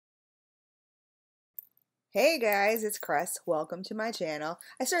Hey guys, it's Chris. Welcome to my channel.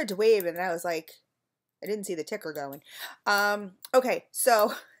 I started to wave and I was like, I didn't see the ticker going. Okay,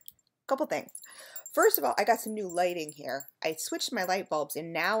 so a couple things. First of all, I got some new lighting here. I switched my light bulbs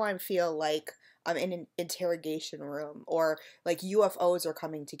and now I feel like I'm in an interrogation room or like UFOs are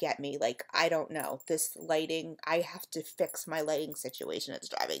coming to get me. Like, I don't know. This lighting, I have to fix my lighting situation. It's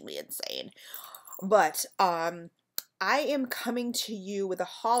driving me insane. But I am coming to you with a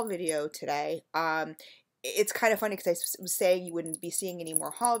haul video today. It's kind of funny because I was saying you wouldn't be seeing any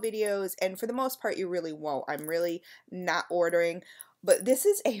more haul videos, and for the most part, you really won't. I'm really not ordering, but this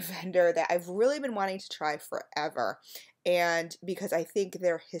is a vendor that I've really been wanting to try forever, and because I think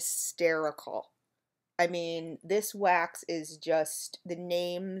they're hysterical. I mean, this wax is just the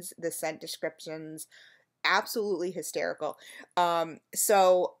names, the scent descriptions, absolutely hysterical.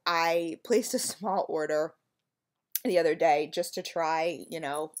 So I placed a small order the other day just to try,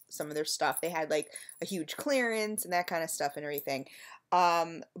 some of their stuff. They had like a huge clearance and that kind of stuff and everything.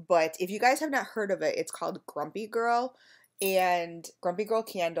 But if you guys have not heard of it, it's called Grumpy Girl and Grumpy Girl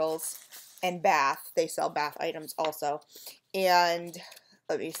Candles and Bath. They sell bath items also. And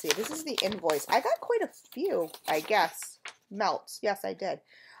let me see. This is the invoice. I got quite a few, I guess. Melts. Yes, I did.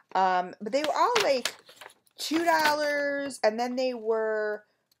 But they were all like $2, and then they were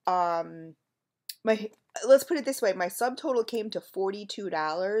my let's put it this way, my subtotal came to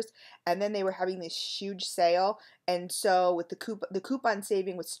 $42, and then they were having this huge sale, and so with the coupon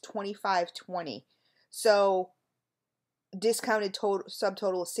saving was $25.20. So discounted total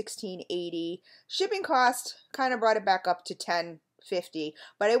subtotal is $16.80. Shipping cost kind of brought it back up to $10.50,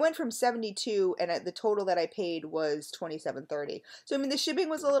 but I went from 72 and the total that I paid was $27.30. So I mean the shipping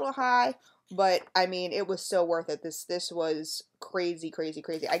was a little high, but I mean it was so worth it. This was crazy, crazy,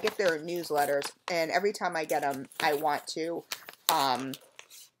 crazy. I get their newsletters, and every time I get them, I want to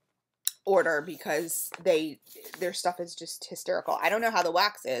order because their stuff is just hysterical. I don't know how the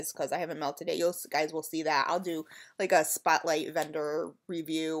wax is because I haven't melted it. You guys will see that. I'll do like a spotlight vendor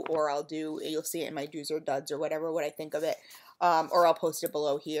review, or you'll see it in my do's or duds or whatever, what I think of it. Or I'll post it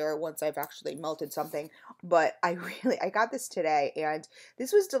below here once I've actually melted something. But I got this today, and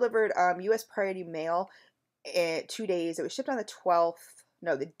this was delivered U.S. Priority Mail in 2 days. It was shipped on the 12th.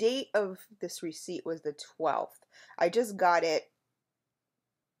 No, the date of this receipt was the 12th. I just got it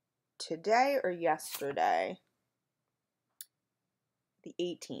today or yesterday. The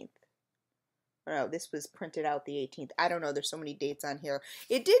 18th. No, this was printed out the 18th. I don't know. There's so many dates on here.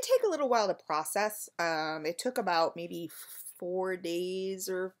 It did take a little while to process. It took about maybe 4 days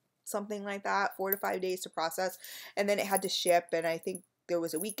or something like that, 4 to 5 days to process, and then it had to ship, and I think there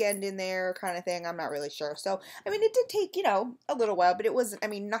was a weekend in there kind of thing. I'm not really sure. So, I mean, it did take, a little while, but it wasn't, I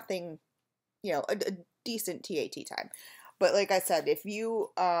mean, nothing, a decent TAT time. But like I said, if you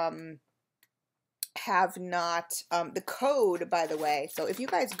have not, the code, by the way, so if you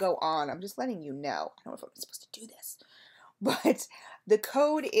guys go on, I'm just letting you know, I don't know if I'm supposed to do this, but the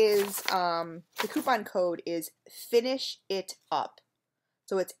code is, the coupon code is Finish It Up.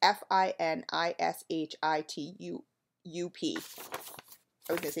 So it's FINISHITUUP.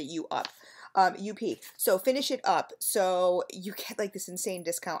 I was going to say you up. UP. So Finish It Up. So you get like this insane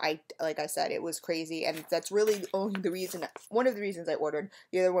discount. Like I said, it was crazy, and that's really only one of the reasons I ordered.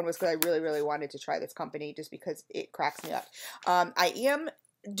 The other one was because I really, really wanted to try this company just because it cracks me up. I am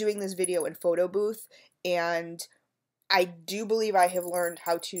doing this video in photo booth, and I do believe I have learned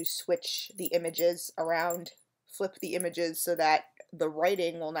how to switch the images around, flip the images so that the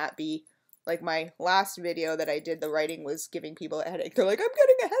writing will not be like my last video that I did. The writing was giving people a headache. They're like, I'm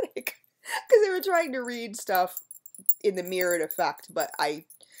getting a headache because they were trying to read stuff in the mirrored effect, but I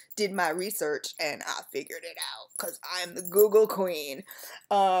did my research and I figured it out because I'm the Google queen.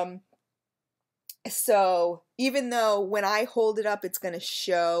 So even though when I hold it up, it's going to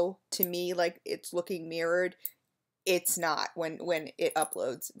show to me like it's looking mirrored, it's not when it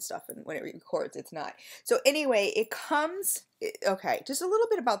uploads and stuff, and when it records, it's not. So anyway, it comes, okay, just a little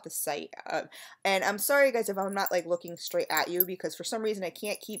bit about the site. And I'm sorry guys if I'm not like looking straight at you, because for some reason I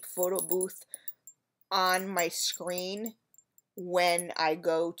can't keep photo booth on my screen. When I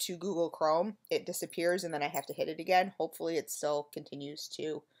go to Google Chrome, it disappears and then I have to hit it again. Hopefully it still continues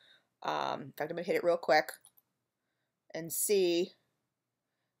to, in fact, I'm gonna hit it real quick and see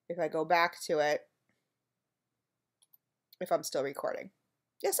if I go back to it, if I'm still recording.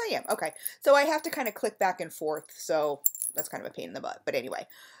 Yes, I am. Okay. So I have to kind of click back and forth, so that's kind of a pain in the butt. But anyway,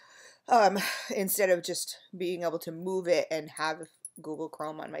 instead of just being able to move it and have Google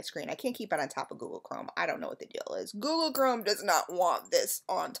Chrome on my screen, I can't keep it on top of Google Chrome. I don't know what the deal is. Google Chrome does not want this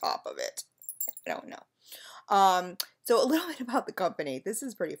on top of it. I don't know. So a little bit about the company. This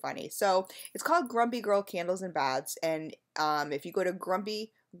is pretty funny. So it's called Grumpy Girl Candles and Baths, and if you go to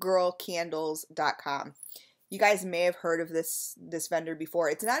grumpygirlcandles.com, you guys may have heard of this vendor before.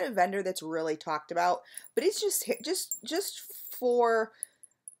 It's not a vendor that's really talked about, but it's just for,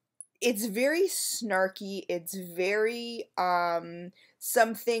 it's very snarky. It's very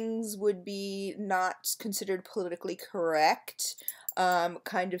some things would be not considered politically correct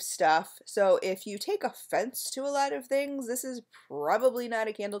kind of stuff. So if you take offense to a lot of things, this is probably not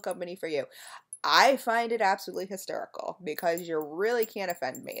a candle company for you. I find it absolutely hysterical because you really can't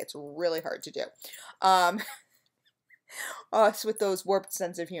offend me. It's really hard to do. Us with those warped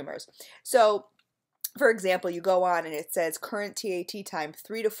sense of humors. So, for example, you go on and it says current TAT time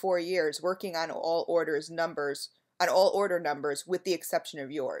 3 to 4 years, working on all order numbers with the exception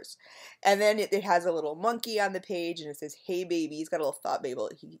of yours. And then it has a little monkey on the page and it says, "Hey baby." He's got a little thought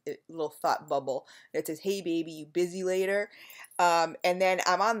bubble. And it says, "Hey baby, you busy later?" And then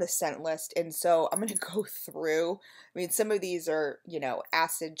I'm on the scent list, and so I'm gonna go through. I mean, some of these are, you know,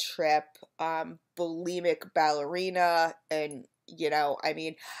 acid trip, bulimic ballerina, and I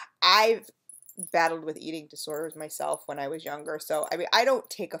mean, I've battled with eating disorders myself when I was younger, so I mean, I don't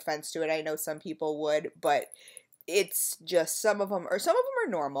take offense to it. I know some people would, but it's just some of them are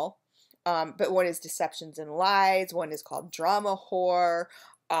normal. But one is Deceptions and Lies. One is called Drama Whore.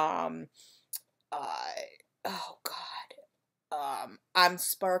 Um, uh, oh God. I'm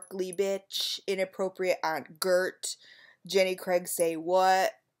Sparkly Bitch, Inappropriate Aunt Gert, Jenny Craig Say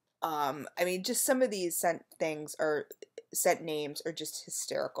What. I mean, just some of these scent names are just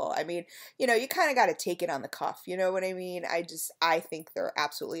hysterical. I mean, you kind of got to take it on the cuff. You know what I mean? I think they're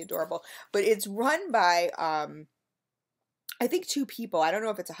absolutely adorable. But it's run by, I think 2 people. I don't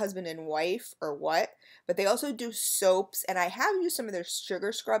know if it's a husband and wife or what, but they also do soaps, and I have used some of their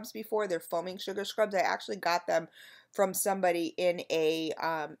sugar scrubs before. Their foaming sugar scrubs. I actually got them from somebody in a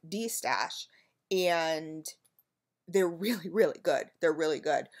D-stash, and they're really, really good. They're really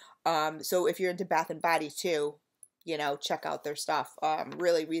good. So if you're into Bath and Body too, check out their stuff.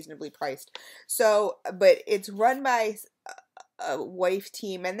 Really reasonably priced. So, but it's run by a wife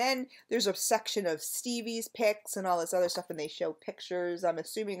team, and then there's a section of Stevie's pics and all this other stuff, and they show pictures, I'm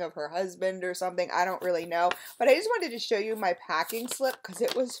assuming, of her husband or something. I don't really know, but I just wanted to show you my packing slip because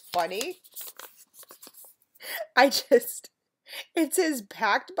it was funny. It says,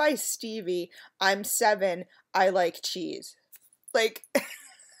 "Packed by Stevie, I'm 7, I like cheese." Like,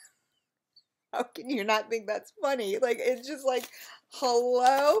 how can you not think that's funny? Like, it's just like,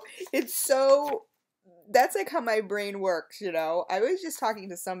 hello? That's like how my brain works, I was just talking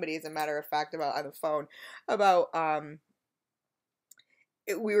to somebody, as a matter of fact, about on the phone, about,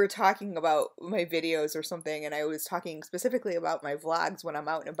 we were talking about my videos or something, and I was talking specifically about my vlogs when I'm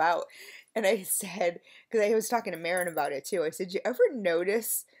out and about, and I said, because I was talking to Marin about it too, I said, "You ever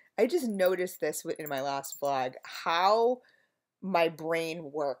notice, I just noticed this in my last vlog, how my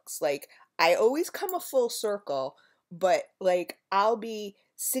brain works. Like, I always come a full circle, but like, I'll be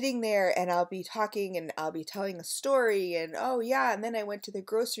sitting there and I'll be talking and I'll be telling a story and, oh yeah, and then I went to the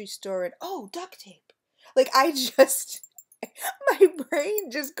grocery store and, oh, duct tape." Like, my brain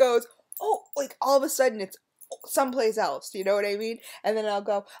just goes, oh, like all of a sudden it's someplace else, you know what I mean? And then I'll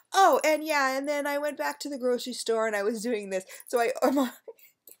go, oh, and yeah, and then I went back to the grocery store and I was doing this. So and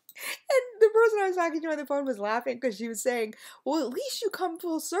the person I was talking to on the phone was laughing because she was saying, "Well, at least you come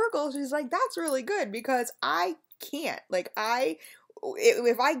full circle." She's like, "That's really good because I can't. Like,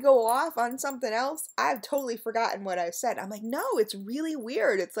 if I go off on something else, I've totally forgotten what I've said." I'm like, "No, it's really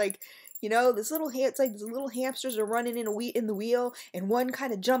weird. It's like, it's like these little hamsters are running in the wheel, and one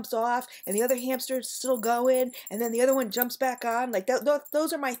kind of jumps off, and the other hamster's still going, and then the other one jumps back on. Like,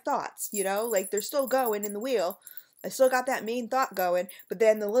 those are my thoughts, like they're still going in the wheel. I still got that main thought going, but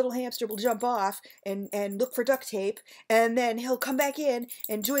then the little hamster will jump off and look for duct tape, and then he'll come back in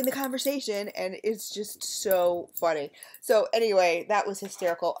and join the conversation, and it's just so funny." So anyway, that was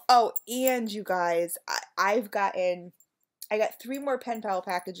hysterical. Oh, and you guys, I got 3 more pen pal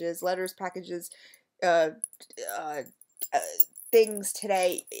packages, letters packages, uh, uh, uh, things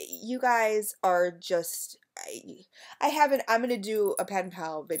today. You guys are just, I'm gonna do a pen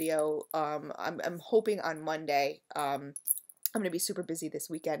pal video. I'm hoping on Monday. I'm gonna be super busy this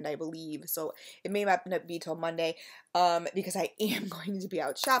weekend, I believe, so it may not be till Monday, because I am going to be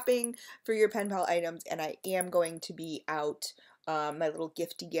out shopping for your pen pal items, and I am going to be out, my little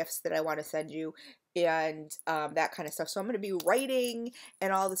gifts that I want to send you, and that kind of stuff. So I'm going to be writing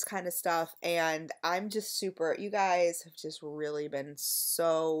and all this kind of stuff, and I'm just super, you guys have just really been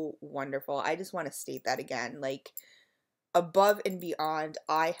so wonderful. I just want to state that again. Like, above and beyond,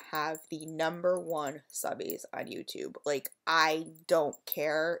 I have the #1 subbies on YouTube. Like, I don't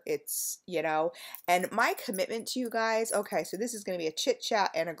care. It's, you know, and my commitment to you guys, okay, so this is going to be a chit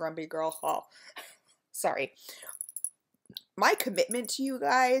chat and a grumpy girl haul. Sorry. My commitment to you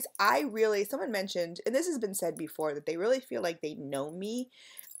guys, someone mentioned, and this has been said before, that they really feel like they know me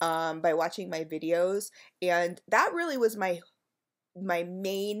by watching my videos. And that really was my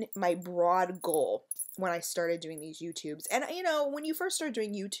broad goal when I started doing these YouTubes. And, you know, when you first start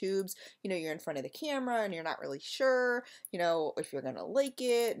doing YouTubes, you know, you're in front of the camera and you're not really sure, you know, if you're gonna like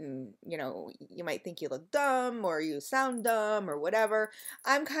it, and, you know, you might think you look dumb or you sound dumb or whatever.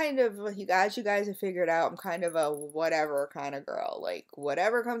 I'm kind of, you guys have figured out, I'm kind of a whatever kind of girl. Like,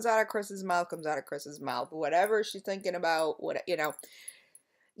 whatever comes out of Chris's mouth comes out of Chris's mouth. Whatever she's thinking about, what, you know,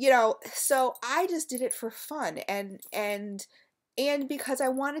 so I just did it for fun, and because I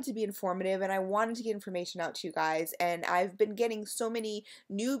wanted to be informative and I wanted to get information out to you guys. And I've been getting so many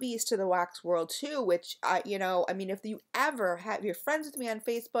newbies to the wax world too, which, you know, I mean, if you ever have, you're friends with me on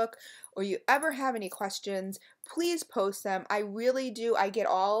Facebook, or you ever have any questions, please post them. I really do. I get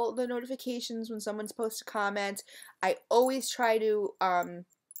all the notifications when someone's posted a comment. I always try to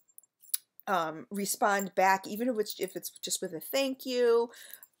respond back, even if it's just with a thank you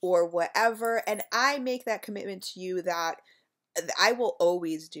or whatever. And I make that commitment to you that I will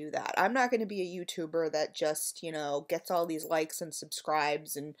always do that. I'm not going to be a YouTuber that just, you know, gets all these likes and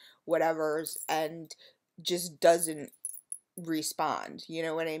subscribes and whatever's and just doesn't respond. You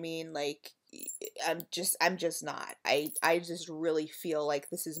know what I mean? Like, I'm just not. I just really feel like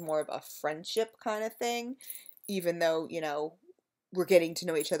this is more of a friendship kind of thing, even though, you know, we're getting to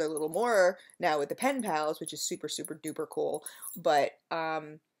know each other a little more now with the pen pals, which is super, super duper cool. But,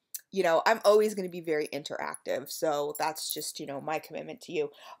 you know, I'm always going to be very interactive. So that's just, you know, my commitment to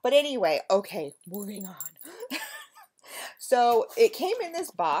you. But anyway, okay, moving on. So it came in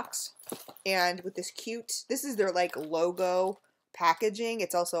this box, and with this cute, this is their like logo packaging.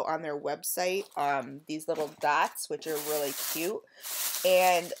 It's also on their website, these little dots, which are really cute.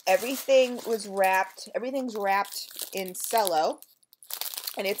 And everything's wrapped in cello,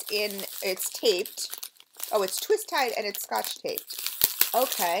 and it's taped. Oh, it's twist tied and it's scotch taped.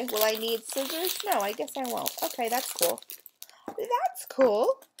 Okay, will I need scissors? No, I guess I won't. Okay, that's cool. That's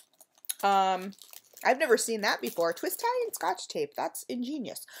cool. I've never seen that before. Twist tie and scotch tape. That's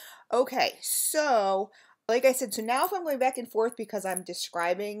ingenious. Okay, so like I said, so now if I'm going back and forth because I'm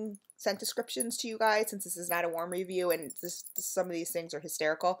describing scent descriptions to you guys, since this is not a warm review and some of these things are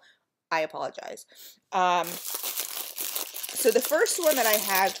hysterical, I apologize. So the first one that I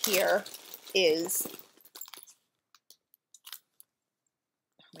have here is,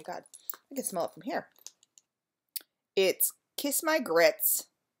 oh my god, I can smell it from here. It's Kiss My Grits.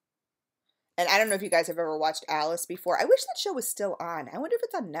 And I don't know if you guys have ever watched Alice before. I wish that show was still on. I wonder if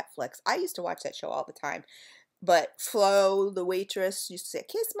it's on Netflix. I used to watch that show all the time. But Flo, the waitress, used to say,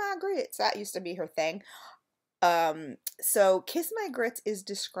 "Kiss my grits." That used to be her thing. So Kiss My Grits is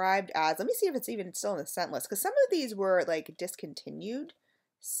described as, let me see if it's even still in the scent list, because some of these were like discontinued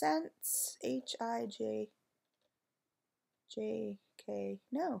scents. H-I-J-J-K.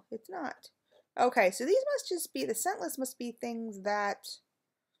 No, it's not. Okay, so these must just be, the scent list must be things that,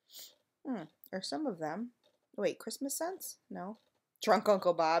 or some of them. Wait, Christmas scents? No. Drunk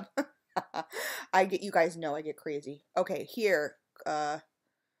Uncle Bob. You guys know I get crazy. Okay, here,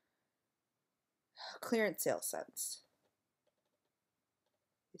 clearance sale scents.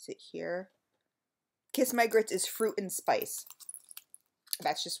 Is it here? Kiss My Grits is fruit and spice.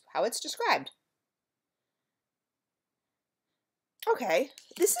 That's just how it's described. Okay,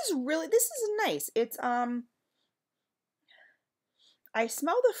 this is nice. It's, I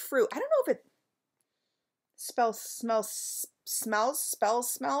smell the fruit. I don't know if it smells. I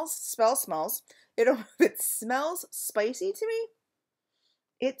don't know if it smells spicy to me.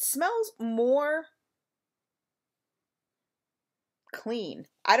 It smells more clean.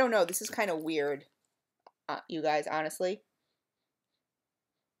 I don't know. This is kind of weird, you guys, honestly.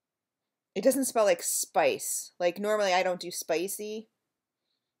 It doesn't smell like spice. Like, normally I don't do spicy.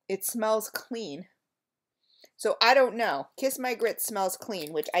 It smells clean. So I don't know. Kiss My Grits smells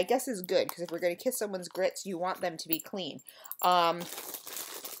clean, which I guess is good, because if we're going to kiss someone's grits, you want them to be clean. The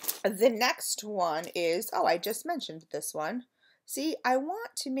next one is, oh, I just mentioned this one. See, I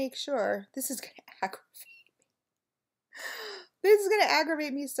want to make sure, this is going to aggravate me. This is going to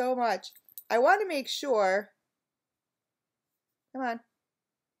aggravate me so much. I want to make sure, come on,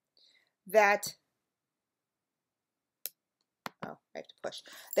 that, oh, I have to push,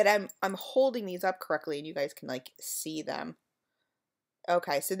 that I'm holding these up correctly and you guys can like see them.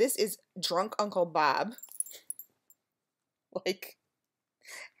 Okay, so this is Drunk Uncle Bob. Like,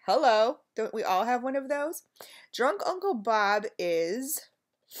 hello, don't we all have one of those? Drunk Uncle Bob is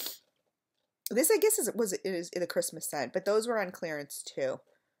this. I guess is the Christmas scent, but those were on clearance too.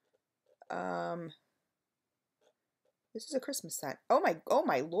 Um, This is a Christmas scent. Oh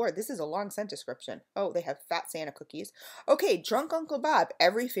my Lord, this is a long scent description. Oh, they have fat Santa cookies. Okay, drunk Uncle Bob.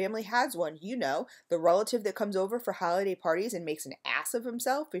 Every family has one. You know, the relative that comes over for holiday parties and makes an ass of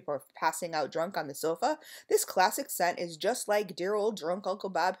himself before passing out drunk on the sofa. This classic scent is just like dear old drunk Uncle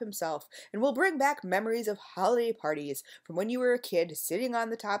Bob himself and will bring back memories of holiday parties from when you were a kid sitting on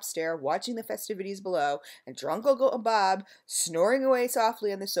the top stair watching the festivities below and drunk Uncle Bob snoring away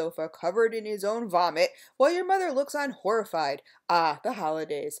softly on the sofa covered in his own vomit while your mother looks on horrified. Ah, the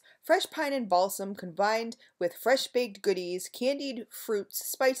holidays. Fresh pine and balsam combined with fresh baked goodies, candied fruits,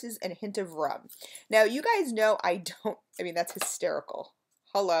 spices, and a hint of rum. Now, you guys know I mean, that's hysterical.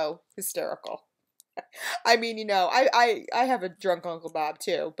 Hello, hysterical. I mean, I have a drunk Uncle Bob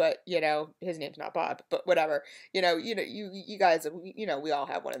too, but his name's not Bob, but whatever. You guys, we all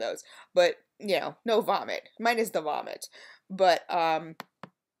have one of those. But, no vomit. Mine is the vomit. But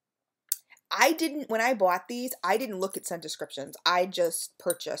when I bought these, I didn't look at scent descriptions. I just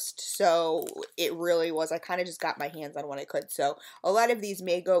purchased. So it really was, I kind of just got my hands on what I could. So a lot of these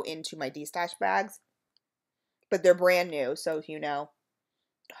may go into my D-stash bags, but they're brand new. So,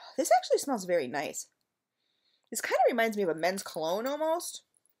 this actually smells very nice. This kind of reminds me of a men's cologne almost.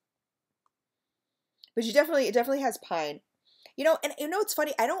 But it definitely has pine. And it's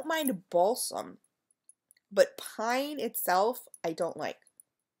funny, I don't mind balsam, but pine itself, I don't like.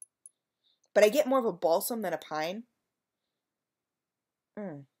 But I get more of a balsam than a pine.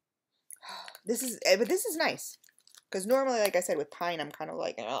 This is nice. Because normally, like I said, with pine, I'm kind of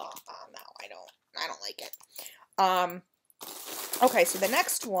like, oh no, I don't like it. Okay, so the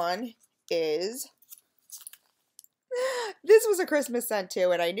next one is, this was a Christmas scent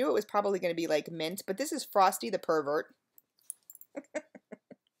too, and I knew it was probably going to be like mint, but this is Frosty the Pervert.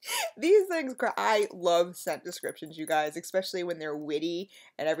 These things, I love scent descriptions, you guys, especially when they're witty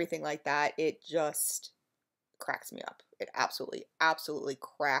and everything like that. It just cracks me up. It absolutely, absolutely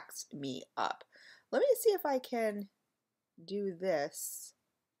cracks me up. Let me see if I can do this.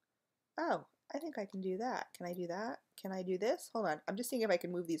 Oh, I think I can do that. Can I do that? Can I do this? Hold on. I'm just seeing if I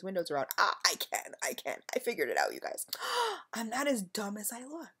can move these windows around. Ah, I can. I figured it out, you guys. I'm not as dumb as I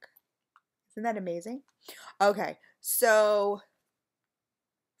look. Isn't that amazing? Okay, so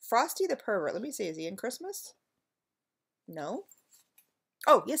Frosty the Pervert. Let me see. Is he in Christmas? No.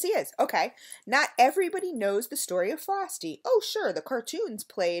 Oh, yes, he is. Okay. Not everybody knows the story of Frosty. Oh, sure. The cartoons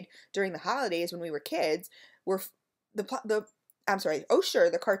played during the holidays when we were kids were I'm sorry. Oh, sure.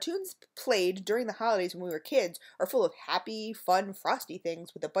 The cartoons played during the holidays when we were kids are full of happy, fun, Frosty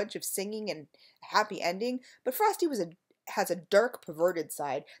things with a bunch of singing and a happy ending. But Frosty has a dark, perverted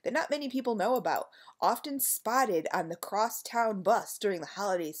side that not many people know about. Often spotted on the crosstown bus during the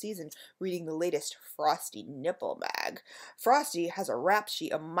holiday season reading the latest Frosty nipple mag. Frosty has a rap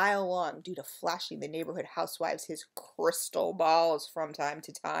sheet a mile long due to flashing the neighborhood housewives his crystal balls from time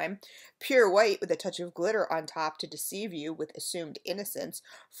to time. Pure white with a touch of glitter on top to deceive you with assumed innocence,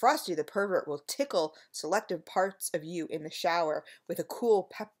 Frosty the Pervert will tickle selective parts of you in the shower with a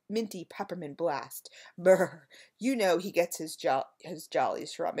cool minty peppermint blast. Brr, you know he gets his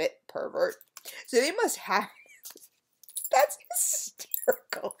jollies from it, pervert. So they must have, that's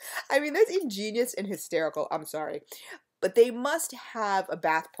hysterical. I mean, that's ingenious and hysterical. I'm sorry. But they must have a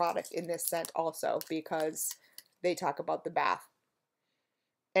bath product in this scent also because they talk about the bath.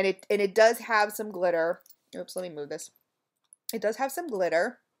 And it does have some glitter. Oops, let me move this. It does have some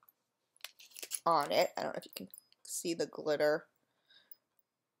glitter on it. I don't know if you can see the glitter.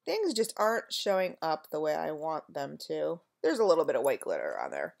 Things just aren't showing up the way I want them to. There's a little bit of white glitter on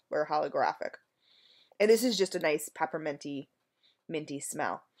there, or holographic. And this is just a nice pepperminty, minty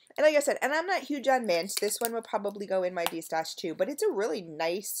smell. And like I said, and I'm not huge on mint. This one would probably go in my D-stash too, but it's a really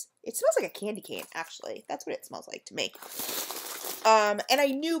nice, it smells like a candy cane, actually. That's what it smells like to me. And I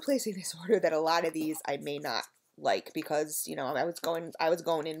knew placing this order that a lot of these I may not like because, I was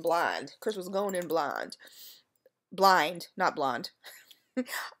going in blonde. Chris was going in blonde. Blind, not blonde.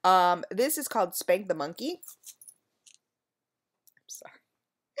 This is called Spank the Monkey.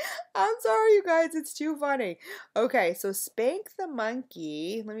 I'm sorry, you guys. It's too funny. Okay, so Spank the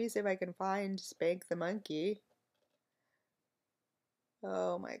Monkey. Let me see if I can find Spank the Monkey.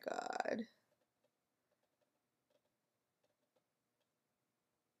 Oh my God.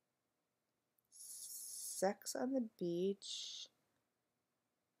 Sex on the Beach.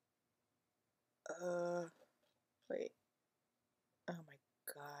 Wait. Oh my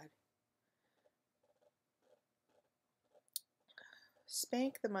God.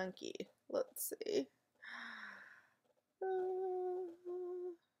 Spank the monkey. Let's see.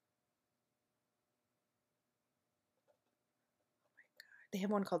 They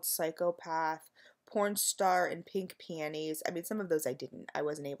have one called Psychopath, Porn Star in Pink Panties. I mean, some of those I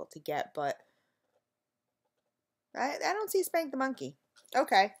wasn't able to get, but I don't see Spank the Monkey.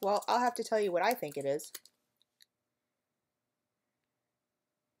 Okay, well, I'll have to tell you what I think it is.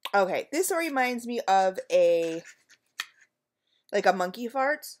 Okay, this reminds me of like a monkey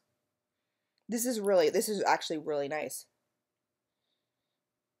farts. This is actually really nice.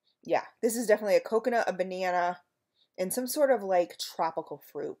 Yeah, this is definitely a coconut, a banana, and some sort of like tropical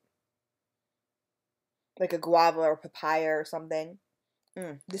fruit. Like a guava or papaya or something.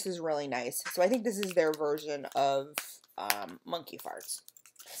 This is really nice. So I think this is their version of monkey farts.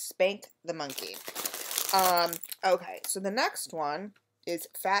 Spank the monkey. Okay, so the next one is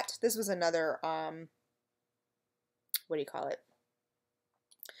fat. This was another, what do you call it?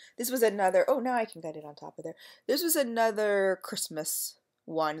 This was another, oh, now I can get it on top of there. This was another Christmas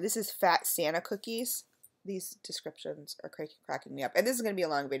one. This is Fat Santa cookies. These descriptions are cracking me up. And this is going to be a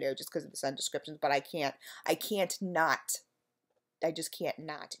long video just because of the sun descriptions, but I just can't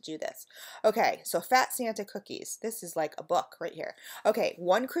not do this. Okay, so Fat Santa cookies. This is like a book right here. Okay,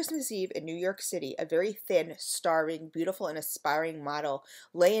 one Christmas Eve in New York City, a very thin, starving, beautiful, and aspiring model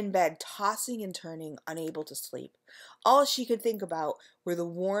lay in bed, tossing and turning, unable to sleep. All she could think about were the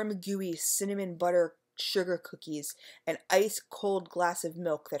warm, gooey cinnamon butter sugar cookies, an ice-cold glass of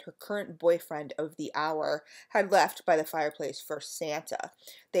milk that her current boyfriend of the hour had left by the fireplace for Santa.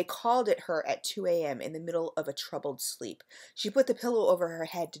 They called at her at 2 a.m. in the middle of a troubled sleep. She put the pillow over her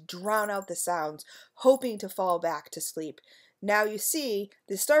head to drown out the sounds, hoping to fall back to sleep. Now you see,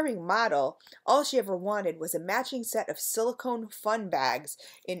 the starving model, all she ever wanted was a matching set of silicone fun bags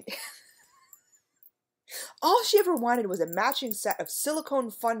in... All she ever wanted was a matching set of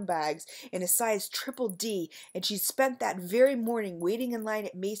silicone fun bags in a size triple D, and she spent that very morning waiting in line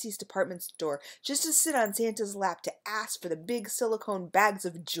at Macy's department store just to sit on Santa's lap to ask for the big silicone bags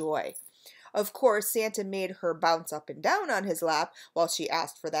of joy. Of course, Santa made her bounce up and down on his lap while she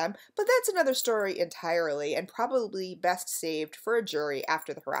asked for them, but that's another story entirely and probably best saved for a jury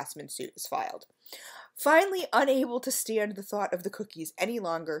after the harassment suit is filed. Finally, unable to stand the thought of the cookies any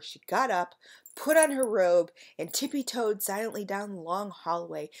longer, she got up, put on her robe, and tippy-toed silently down the long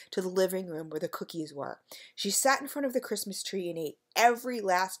hallway to the living room where the cookies were. She sat in front of the Christmas tree and ate every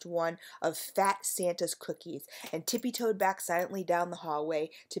last one of Fat Santa's cookies, and tippy-toed back silently down the hallway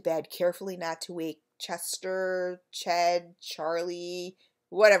to bed, carefully not to wake Chester, Ched, Charlie,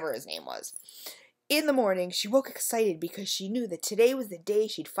 whatever his name was. In the morning, she woke excited because she knew that today was the day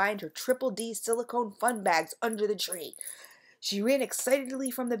she'd find her triple D silicone fun bags under the tree. She ran excitedly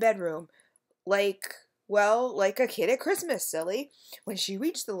from the bedroom, like a kid at Christmas, silly. When she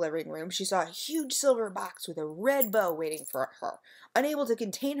reached the living room, she saw a huge silver box with a red bow waiting for her. Unable to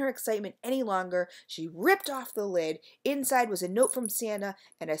contain her excitement any longer, she ripped off the lid. Inside was a note from Santa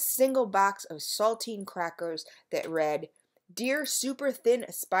and a single box of saltine crackers that read, "Dear super thin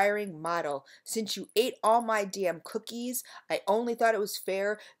aspiring model, since you ate all my damn cookies, I only thought it was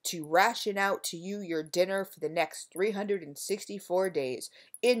fair to ration out to you your dinner for the next 364 days.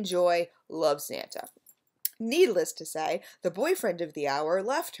 Enjoy, love, Santa." Needless to say, the boyfriend of the hour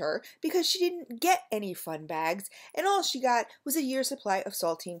left her because she didn't get any fun bags, and all she got was a year's supply of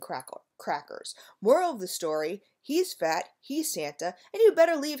saltine crackers. Moral of the story, he's fat, he's Santa, and you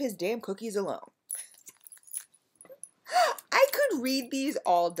better leave his damn cookies alone. I could read these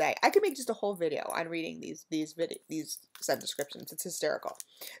all day. I could make just a whole video on reading these set descriptions. It's hysterical.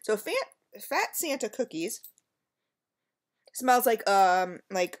 So Fat Santa cookies smells like a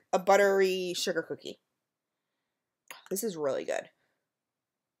buttery sugar cookie. This is really good.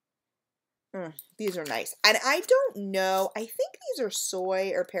 These are nice. And I don't know, I think these are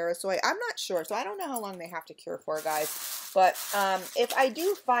soy or parasoy. I'm not sure, so I don't know how long they have to cure for, guys. But if I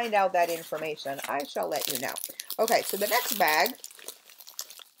do find out that information, I shall let you know. Okay, so the next bag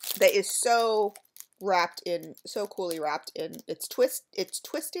that is so coolly wrapped in, it's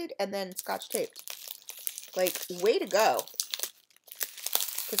twisted and then scotch taped. Like, way to go.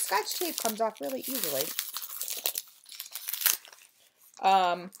 Because scotch tape comes off really easily.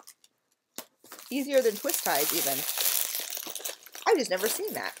 Easier than twist ties, even. I've just never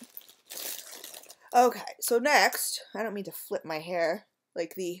seen that. Okay, so next, I don't mean to flip my hair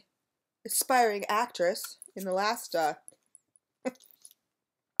like the aspiring actress in the last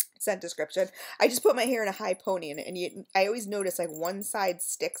scent description. I just put my hair in a high pony, and I always notice like one side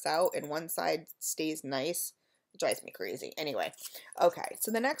sticks out and one side stays nice. It drives me crazy. Anyway, okay, so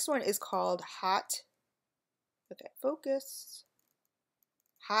the next one is called Hot. Okay, focus.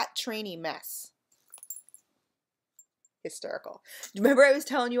 Hot trainee mess. Hysterical. Remember I was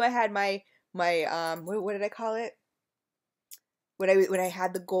telling you I had my what did I call it? When I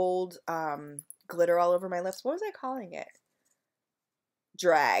had the gold glitter all over my lips. What was I calling it?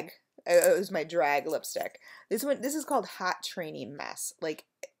 Drag. It was my drag lipstick. This is called Hot Trainee Mess. Like,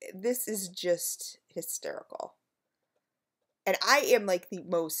 this is just hysterical. And I am like the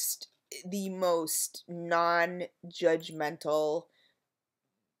most non-judgmental,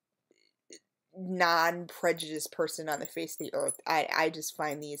 non-prejudiced person on the face of the earth. I just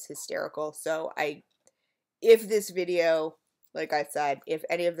find these hysterical. So if this video, like I said, if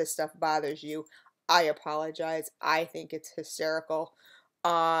any of this stuff bothers you, I apologize. I think it's hysterical.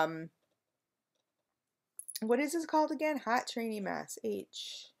 What is this called again? Hot Trainee Mess.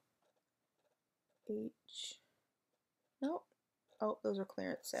 Nope. Oh, those are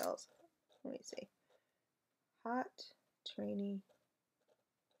clearance sales. Let me see. Hot Trainee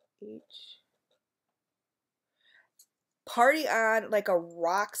Party on like a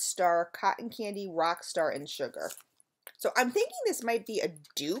rock star, cotton candy rock star and sugar. So I'm thinking this might be a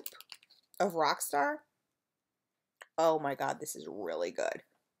dupe of Rockstar. Oh my god, this is really good.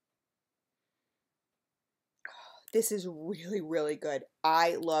 This is really, really good.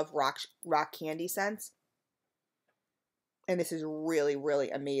 I love rock candy scents. And this is really, really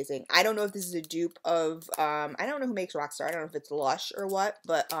amazing. I don't know if this is a dupe of, I don't know who makes Rockstar. I don't know if it's Lush or what,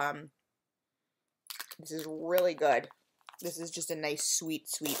 but this is really good. This is just a nice, sweet,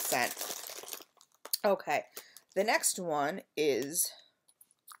 sweet scent. Okay, the next one is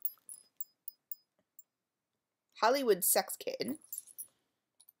Hollywood Sex Kitten.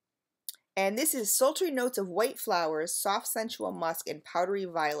 And this is sultry notes of white flowers, soft sensual musk, and powdery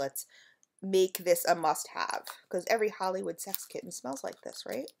violets make this a must-have. Because every Hollywood Sex Kitten smells like this,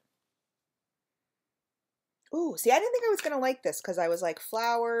 right? Ooh, see, I didn't think I was going to like this because I was like,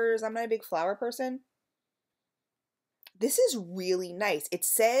 flowers. I'm not a big flower person. This is really nice. It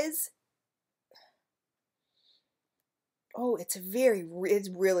says, oh, it's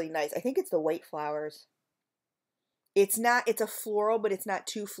really nice. I think it's the white flowers. It's a floral, but it's not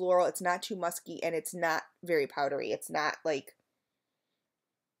too floral. It's not too musky, and it's not very powdery. It's not like,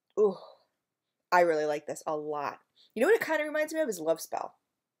 ooh, I really like this a lot. You know what it kind of reminds me of is Love Spell.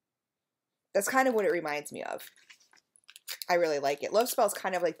 That's kind of what it reminds me of. I really like it. Love Spell is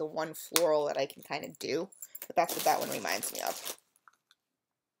kind of like the one floral that I can kind of do, but that's what that one reminds me of.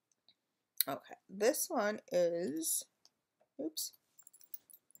 Okay, this one is, oops.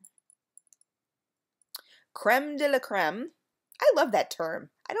 Creme de la creme. I love that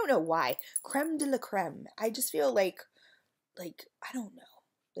term. I don't know why. Creme de la creme. I just feel like, I don't know,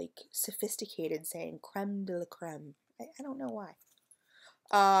 like sophisticated saying creme de la creme. I don't know why.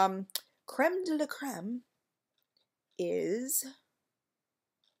 Creme de la creme is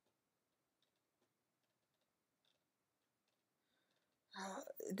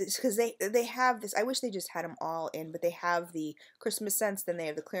because they have this. I wish they just had them all in, but they have the Christmas scents, then they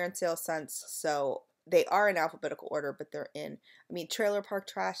have the clearance sale scents. So they are in alphabetical order, but they're in. I mean, Trailer Park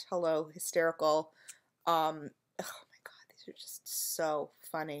Trash, hello, hysterical. Oh my god, these are just so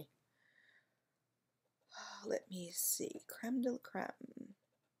funny. Let me see, creme de la creme.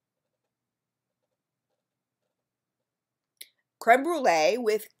 Creme brulee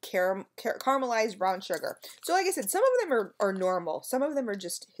with caramelized brown sugar. So like I said, some of them are normal. Some of them are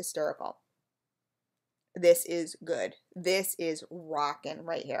just hysterical. This is good. This is rocking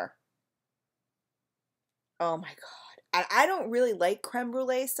right here. Oh my god. I don't really like creme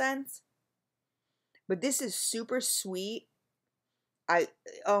brulee scents, but this is super sweet.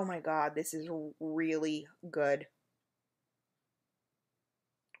 Oh my god, this is really good.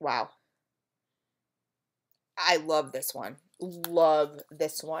 Wow. I love this one. Love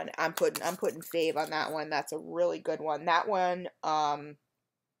this one. I'm putting fave on that one. That's a really good one. That one, oh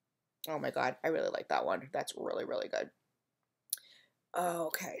my god, I really like that one. That's really, really good.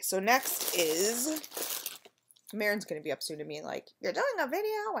 Okay, so next is, Marin's gonna be up soon to me like, you're doing a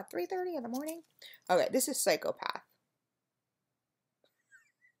video at 3:30 in the morning? Okay, this is Psychopath.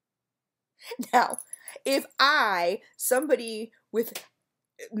 Now, if somebody with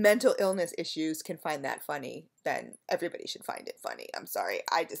mental illness issues can find that funny, then everybody should find it funny. I'm sorry.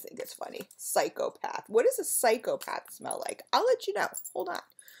 I just think it's funny. Psychopath. What does a psychopath smell like? I'll let you know. Hold on.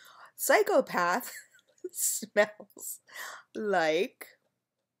 Psychopath smells like,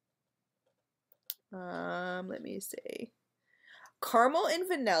 let me see. Caramel and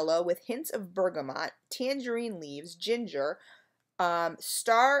vanilla with hints of bergamot, tangerine leaves, ginger,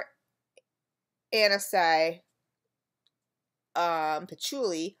 star anise,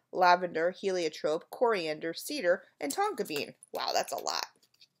 patchouli, lavender, heliotrope, coriander, cedar, and tonka bean. Wow, that's a lot.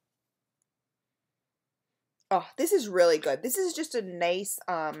 Oh, this is really good. This is just a nice,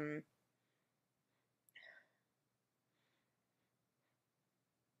 like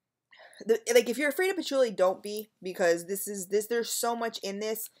if you're afraid of patchouli, don't be, because there's so much in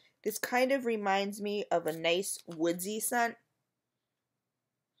this. This kind of reminds me of a nice woodsy scent,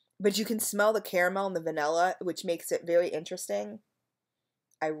 but you can smell the caramel and the vanilla, which makes it very interesting.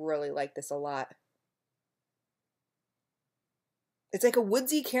 I really like this a lot. It's like a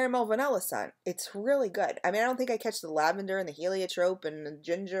woodsy caramel vanilla scent. It's really good. I mean, I don't think I catch the lavender and the heliotrope and the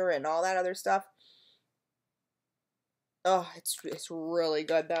ginger and all that other stuff. Oh, it's really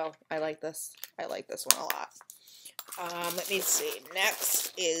good though. I like this. I like this one a lot. Let me see.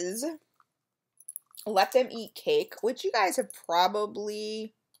 Next is Let Them Eat Cake, which you guys have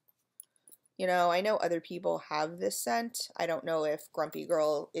probably, you know, I know other people have this scent. I don't know if Grumpy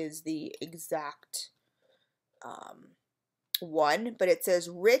Girl is the exact one, but it says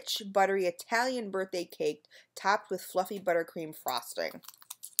rich, buttery Italian birthday cake topped with fluffy buttercream frosting.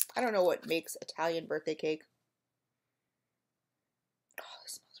 I don't know what makes Italian birthday cake. Oh,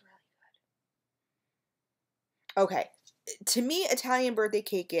 this smells really good. Okay, to me, Italian birthday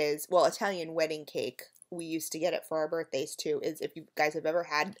cake is, well, Italian wedding cake. We used to get it for our birthdays too. Is if you guys have ever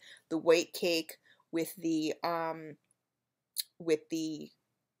had the white cake with the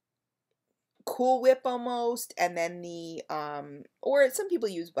Cool Whip almost, and then the or some people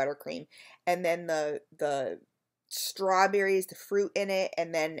use buttercream, and then the strawberries, the fruit in it,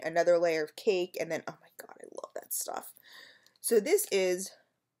 and then another layer of cake, and then oh my god, I love that stuff. So this is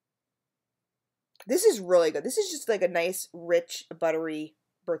really good. This is just like a nice rich buttery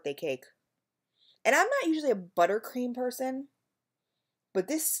birthday cake. And I'm not usually a buttercream person, but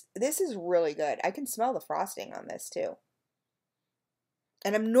this is really good. I can smell the frosting on this too.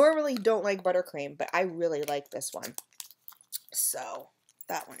 And I normally don't like buttercream, but I really like this one. So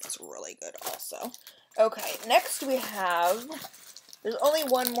that one is really good also. Okay, next we have, there's only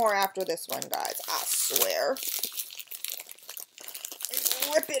one more after this one, guys. I swear.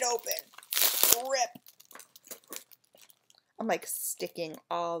 Rip it open. Rip. I'm like sticking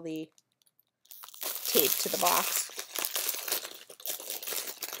all the tape to the box.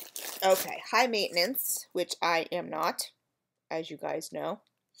 Okay, high maintenance, which I am not, as you guys know.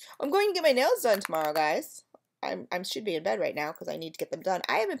 I'm going to get my nails done tomorrow, guys. I should be in bed right now because I need to get them done.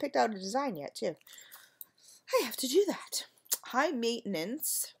 I haven't picked out a design yet, too. I have to do that. High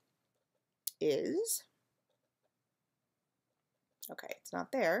maintenance is, okay, it's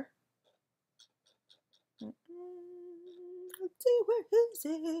not there. Let's see, where is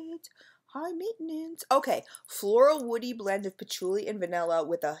it? High maintenance. Okay, floral woody blend of patchouli and vanilla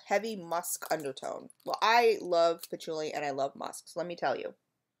with a heavy musk undertone. Well, I love patchouli and I love musk, so let me tell you.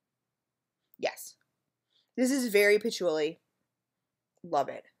 Yes. This is very patchouli. Love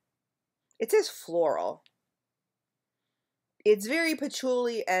it. It says floral. It's very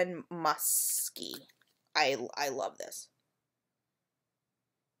patchouli and musky. I love this.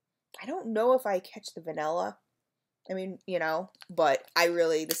 I don't know if I catch the vanilla. I mean, you know, but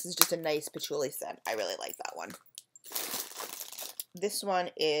this is just a nice patchouli scent. I really like that one. This one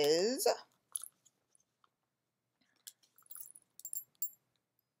is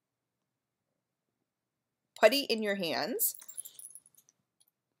Putty in Your Hands.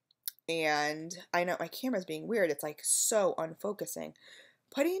 And I know my camera's being weird. It's like so unfocusing.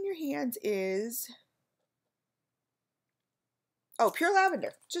 Putty in Your Hands is, oh, pure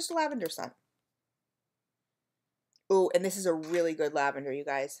lavender. Just a lavender scent. Oh, and this is a really good lavender, you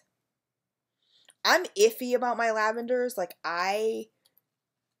guys. I'm iffy about my lavenders. Like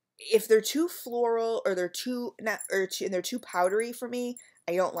if they're too floral or they're too and they're too powdery for me,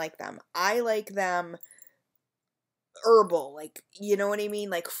 I don't like them. I like them herbal, like, you know what I mean?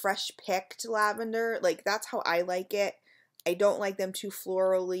 Like fresh picked lavender. Like that's how I like it. I don't like them too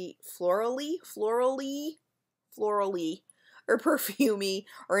florally, or perfumey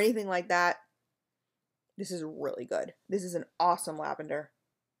or anything like that. This is really good. This is an awesome lavender.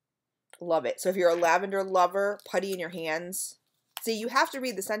 Love it. So if you're a lavender lover, Putty in Your Hands. See, you have to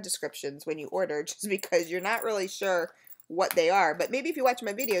read the scent descriptions when you order just because you're not really sure what they are. But maybe if you watch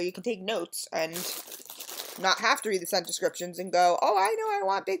my video, you can take notes and not have to read the scent descriptions and go, oh, I know I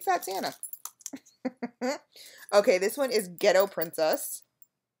want Big Fat Santa. Okay, this one is Ghetto Princess.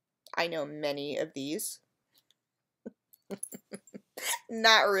 I know many of these.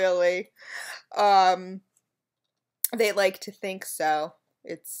 Not really. They like to think so.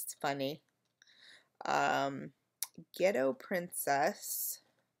 It's funny. Ghetto Princess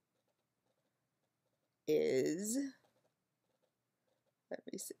is, let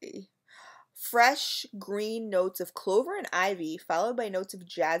me see, Fresh green notes of clover and ivy, followed by notes of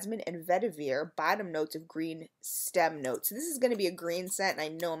jasmine and vetiver, bottom notes of green stem notes. So this is going to be a green scent, and I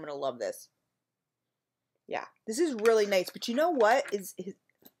know I'm going to love this. Yeah, this is really nice. But you know what?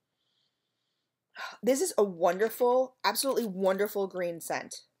 This is a wonderful, absolutely wonderful green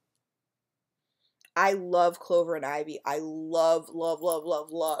scent. I love clover and ivy. I love, love, love,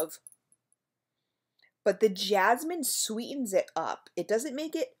 love, love. But the jasmine sweetens it up. It doesn't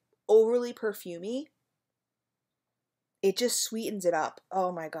make it overly perfumey. It just sweetens it up.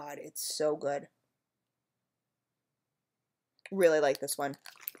 Oh my God, it's so good. Really like this one.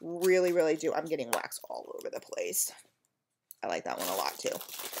 Really, really do. I'm getting wax all over the place. I like that one a lot too.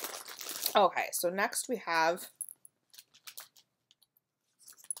 Okay, so next we have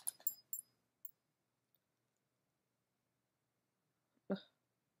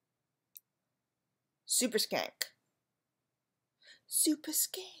Super Skank. Super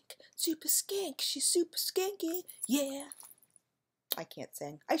Skank, Super Skank, she's super skanky, yeah. I can't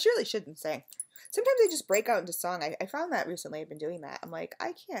sing. I surely shouldn't sing. Sometimes I just break out into song. I found that recently. I've been doing that. I'm like,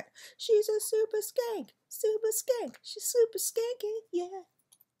 I can't. She's a super skank, she's super skanky, yeah.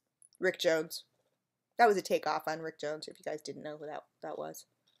 Rick Jones. That was a takeoff on Rick Jones, if you guys didn't know who that was.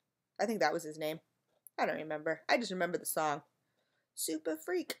 I think that was his name. I don't remember. I just remember the song. Super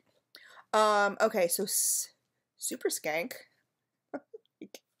freak. Okay, so Super Skank.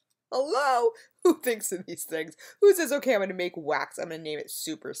 Hello? Who thinks of these things? Who says, okay, I'm going to make wax. I'm going to name it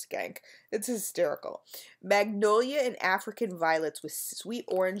Super Skank. It's hysterical. Magnolia and African violets with sweet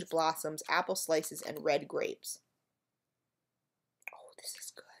orange blossoms, apple slices, and red grapes. Oh, this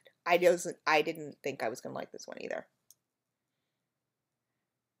is good. I didn't think I was going to like this one either.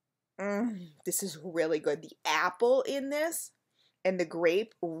 This is really good. The apple in this and the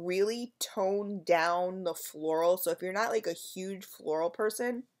grape really tone down the floral. So if you're not like a huge floral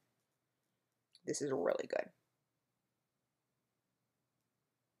person, this is really good.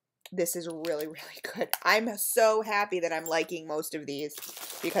 This is really, really good. I'm so happy that I'm liking most of these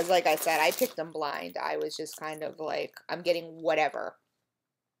because like I said, I picked them blind. I was just kind of like, I'm getting whatever.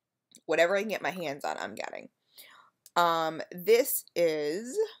 Whatever I can get my hands on, I'm getting. This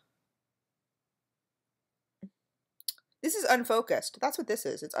is unfocused. That's what this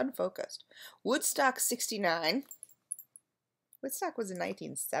is. It's unfocused. Woodstock 69. Woodstock was in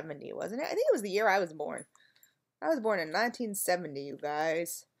 1970, wasn't it? I think it was the year I was born. I was born in 1970, you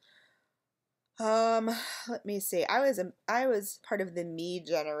guys. Let me see. I was part of the me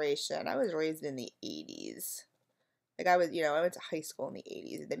generation. I was raised in the 80s. Like I went to high school in the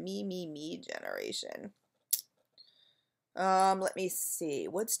 80s. The me generation. Let me see.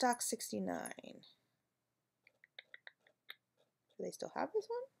 Woodstock 69. Do they still have this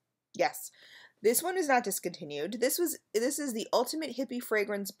one? Yes. This one is not discontinued. This is the ultimate hippie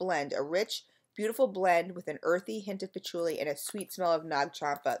fragrance blend, a rich, beautiful blend with an earthy hint of patchouli and a sweet smell of Nag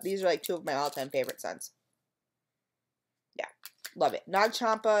Champa. These are like two of my all-time favorite scents. Yeah, love it. Nag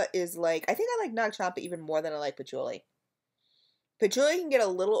Champa is like, I think I like Nag Champa even more than I like patchouli. Patchouli can get a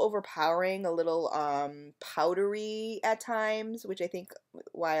little overpowering, a little powdery at times, which I think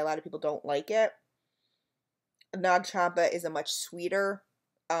why a lot of people don't like it. Nag Champa is a much sweeter,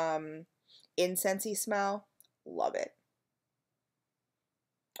 incensey smell. Love it.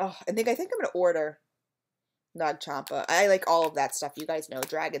 Oh, I think I'm gonna order Nag Champa. I like all of that stuff. You guys know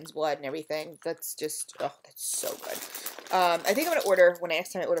Dragon's Blood and everything. That's just, oh, that's so good. I think I'm gonna order when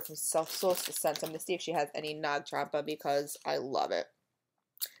next time I order from Solstice Scents. I'm gonna see if she has any Nag Champa because I love it.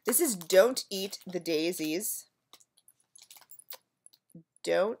 This is Don't Eat the Daisies.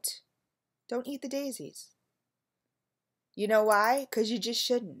 Don't eat the daisies. You know why? Because you just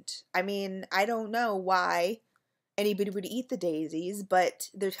shouldn't. I mean, I don't know why anybody would eat the daisies, but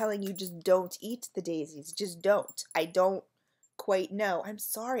they're telling you just don't eat the daisies. Just don't. I don't quite know. I'm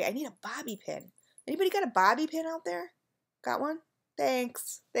sorry. I need a bobby pin. Anybody got a bobby pin out there? Got one?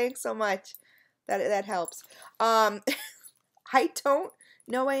 Thanks. Thanks so much. That helps. I don't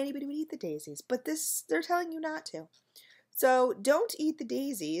know why anybody would eat the daisies, but they're telling you not to. So, Don't Eat the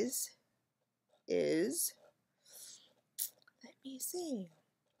Daisies is, let me see.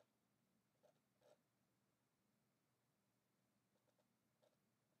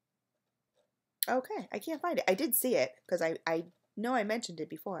 Okay, I can't find it. I did see it because I know I mentioned it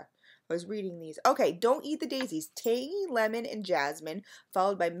before. I was reading these. Okay, Don't Eat the Daisies. Tangy lemon and jasmine,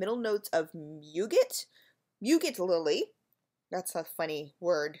 followed by middle notes of muguet lily. That's a funny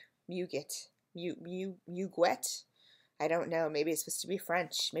word. Muguet. Muguet. I don't know. Maybe it's supposed to be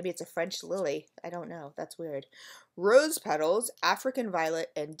French. Maybe it's a French lily. I don't know. That's weird. Rose petals, African violet,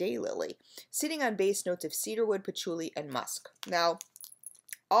 and daylily. Sitting on base notes of cedarwood, patchouli, and musk. Now,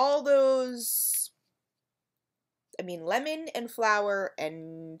 all those, I mean, lemon and flower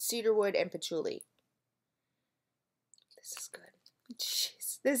and cedarwood and patchouli. This is good.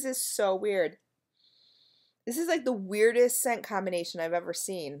 Jeez, this is so weird. This is like the weirdest scent combination I've ever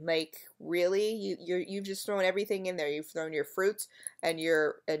seen. Like, really? You've just thrown everything in there. You've thrown your fruits and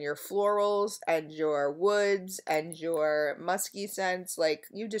your florals and your woods and your musky scents. Like,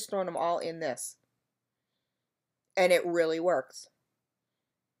 you've just thrown them all in this. And it really works.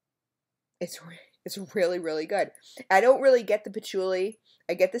 It's really, really good. I don't really get the patchouli.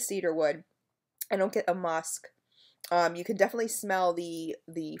 I get the cedarwood. I don't get a musk. You can definitely smell the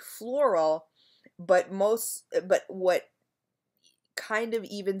floral, but what kind of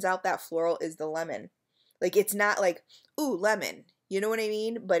evens out that floral is the lemon. Like, it's not like, ooh, lemon. You know what I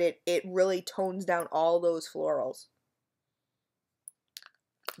mean? But it really tones down all those florals.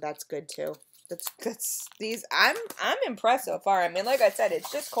 That's good too. That's these. I'm impressed so far. I mean, like I said,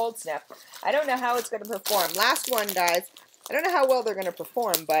 it's just cold snap. I don't know how it's gonna perform. Last one, guys. I don't know how well they're gonna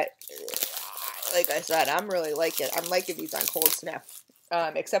perform, but like I said, I'm really liking it. I'm liking these on cold snap.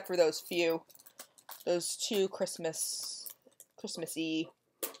 Except for those two Christmassy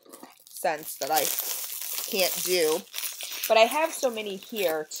scents that I can't do. But I have so many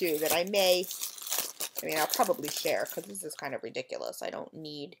here too that I mean, I'll probably share because this is kind of ridiculous. I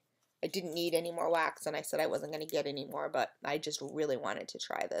didn't need any more wax, and I said I wasn't going to get any more, but I just really wanted to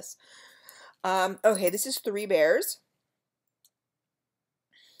try this. Okay, this is Three Bears.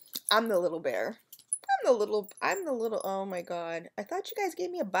 I'm the little bear. I'm the little, oh my God. I thought you guys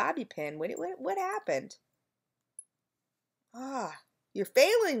gave me a bobby pin. What happened? Ah, you're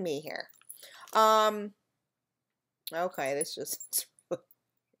failing me here. Okay, this just,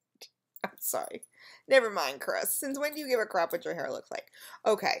 I'm sorry. Never mind, Chris. Since when do you give a crap what your hair looks like?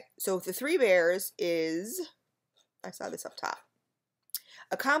 Okay, so the Three Bears is, I saw this up top.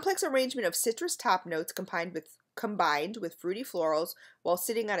 A complex arrangement of citrus top notes combined with fruity florals while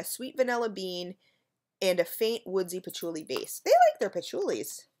sitting on a sweet vanilla bean and a faint woodsy patchouli base. They like their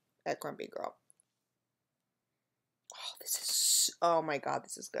patchoulis at Grumpy Girl. Oh, oh my God,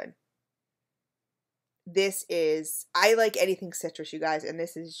 this is good. I like anything citrus, you guys, and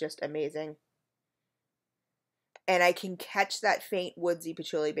this is just amazing. And I can catch that faint woodsy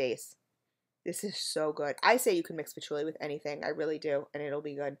patchouli base. This is so good. I say you can mix patchouli with anything. I really do, and it'll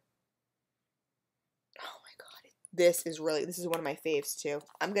be good. Oh my God. This is one of my faves too.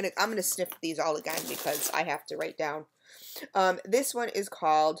 I'm gonna sniff these all again because I have to write down. This one is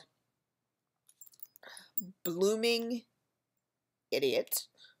called Blooming Idiot.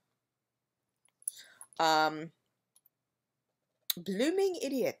 Blooming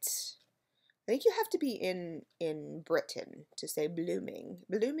Idiot. I think you have to be in Britain to say blooming.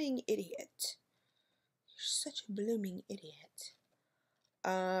 Blooming idiot. You're such a blooming idiot.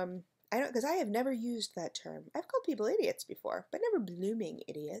 I don't, because I have never used that term. I've called people idiots before, but never blooming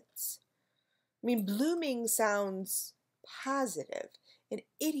idiots. I mean, blooming sounds positive. An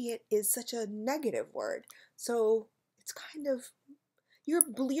idiot is such a negative word. So it's kind of, you're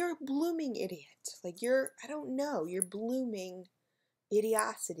a blooming idiot. Like I don't know, you're blooming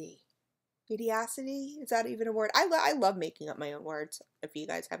idiocity. Idiocity? Is that even a word? I love making up my own words, if you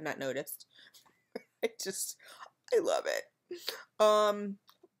guys have not noticed. I love it.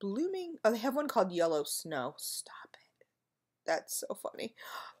 Blooming, oh, they have one called Yellow Snow. Stop it. That's so funny.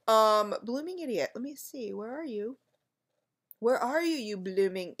 Blooming Idiot. Let me see. Where are you? Where are you, you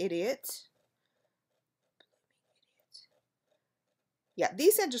blooming idiot? Yeah,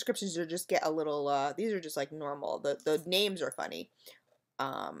 these scent descriptions are just get a little, these are just like normal. The names are funny.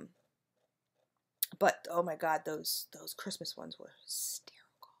 But oh my God, those Christmas ones were hysterical.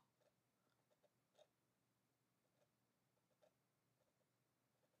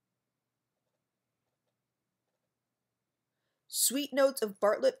 Sweet notes of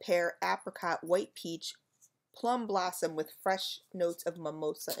Bartlett pear, apricot, white peach, plum blossom with fresh notes of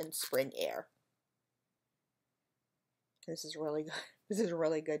mimosa and spring air. This is really good. This is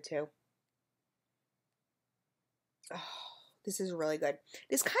really good too. Oh, this is really good.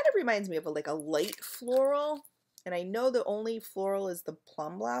 This kind of reminds me of like a light floral, and I know the only floral is the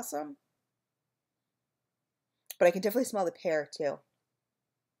plum blossom, but I can definitely smell the pear too. Oh, I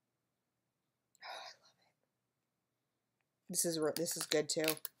love it. This is good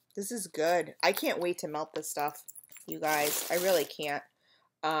too. This is good. I can't wait to melt this stuff, you guys. I really can't.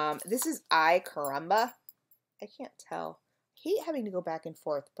 This is I Caramba. I can't tell. I hate having to go back and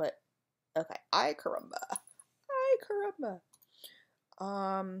forth, but okay. I Caramba. I Caramba.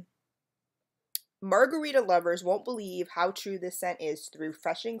 Margarita lovers won't believe how true this scent is to the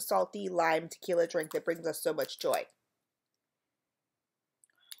refreshing, salty lime tequila drink that brings us so much joy.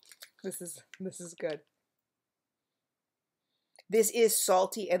 This is good. This is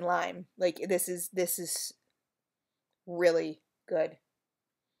salty and lime. Like this is really good.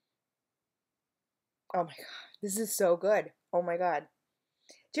 Oh my god. This is so good. Oh my god.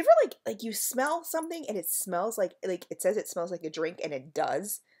 Do you ever like you smell something and it smells like it says it smells like a drink and it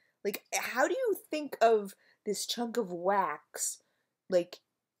does? Like how do you think of this chunk of wax like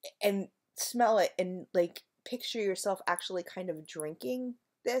and smell it and like picture yourself actually kind of drinking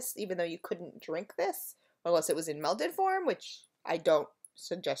this even though you couldn't drink this unless it was in melted form, which I don't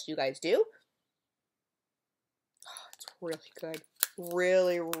suggest you guys do. Oh, it's really good.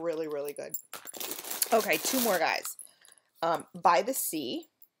 Really, really, really good. Okay, two more guys. By the Sea.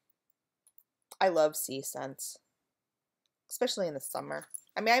 I love sea scents, especially in the summer.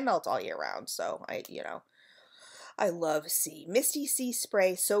 I mean, I melt all year round, so I love sea. Misty Sea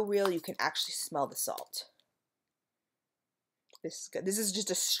Spray, so real you can actually smell the salt. This is good. This is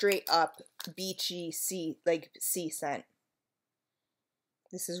just a straight up beachy sea scent.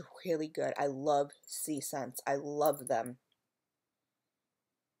 This is really good. I love sea scents. I love them.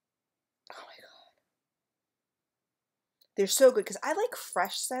 Oh my god. They're so good because I like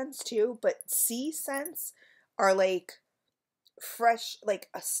fresh scents too, but sea scents are like fresh, like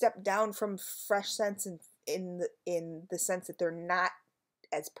a step down from fresh scents in the sense that they're not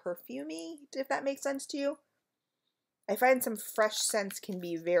as perfumey, if that makes sense to you. I find some fresh scents can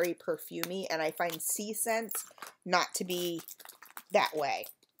be very perfumey, and I find sea scents not to be that way.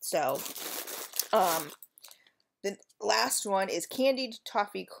 So, the last one is Candied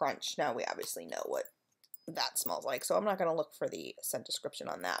Toffee Crunch. Now, we obviously know what that smells like, so I'm not going to look for the scent description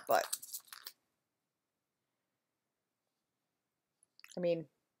on that, but I mean,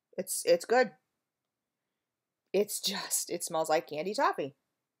 it's good. It smells like candy toffee.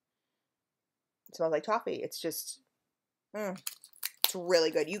 It smells like toffee. It's just, it's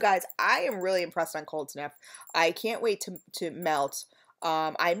really good. You guys, I am really impressed on Cold Snap. I can't wait to melt.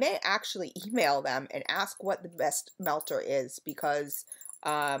 I may actually email them and ask what the best melter is because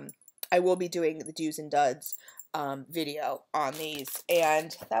I will be doing the do's and duds video on these.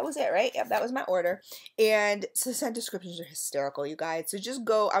 And that was it, right? Yep, that was my order. And so the scent descriptions are hysterical, you guys. So just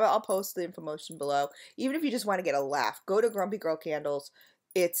go, I'll post the information below. Even if you just want to get a laugh, go to Grumpy Girl Candles.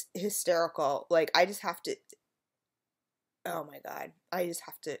 It's hysterical. Like, I just have to, oh my god. I just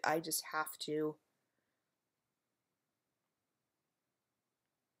have to.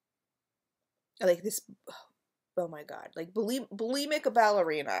 Like this, oh my god. Like bulimic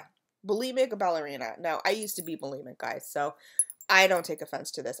ballerina. Bulimic ballerina. Now, I used to be bulimic, guys, so I don't take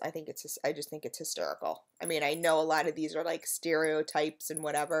offense to this. I just think it's hysterical. I mean, I know a lot of these are like stereotypes and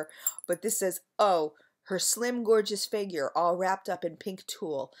whatever, but this says, oh, her slim, gorgeous figure, all wrapped up in pink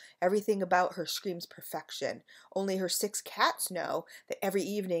tulle. Everything about her screams perfection. Only her 6 cats know that every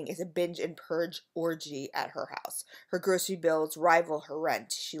evening is a binge and purge orgy at her house. Her grocery bills rival her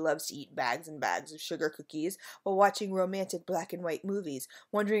rent. She loves to eat bags and bags of sugar cookies while watching romantic black and white movies,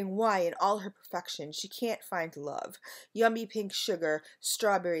 wondering why in all her perfection she can't find love. Yummy pink sugar,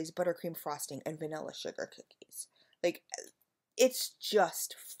 strawberries, buttercream frosting, and vanilla sugar cookies. Like, it's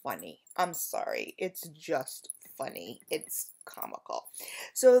just funny. I'm sorry. It's just funny. It's comical.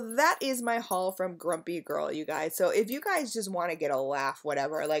 So that is my haul from Grumpy Girl, you guys. So if you guys just want to get a laugh,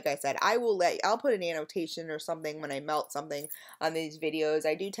 whatever, like I said, I'll put an annotation or something when I melt something on these videos.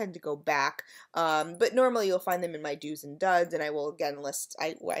 I do tend to go back, but normally you'll find them in my do's and duds, and I will again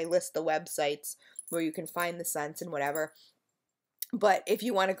I list the websites where you can find the scents and whatever. But if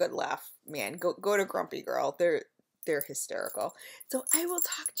you want a good laugh, man, go to Grumpy Girl. They're hysterical. So I will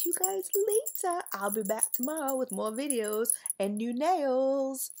talk to you guys later. I'll be back tomorrow with more videos and new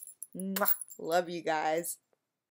nails. Mwah. Love you guys.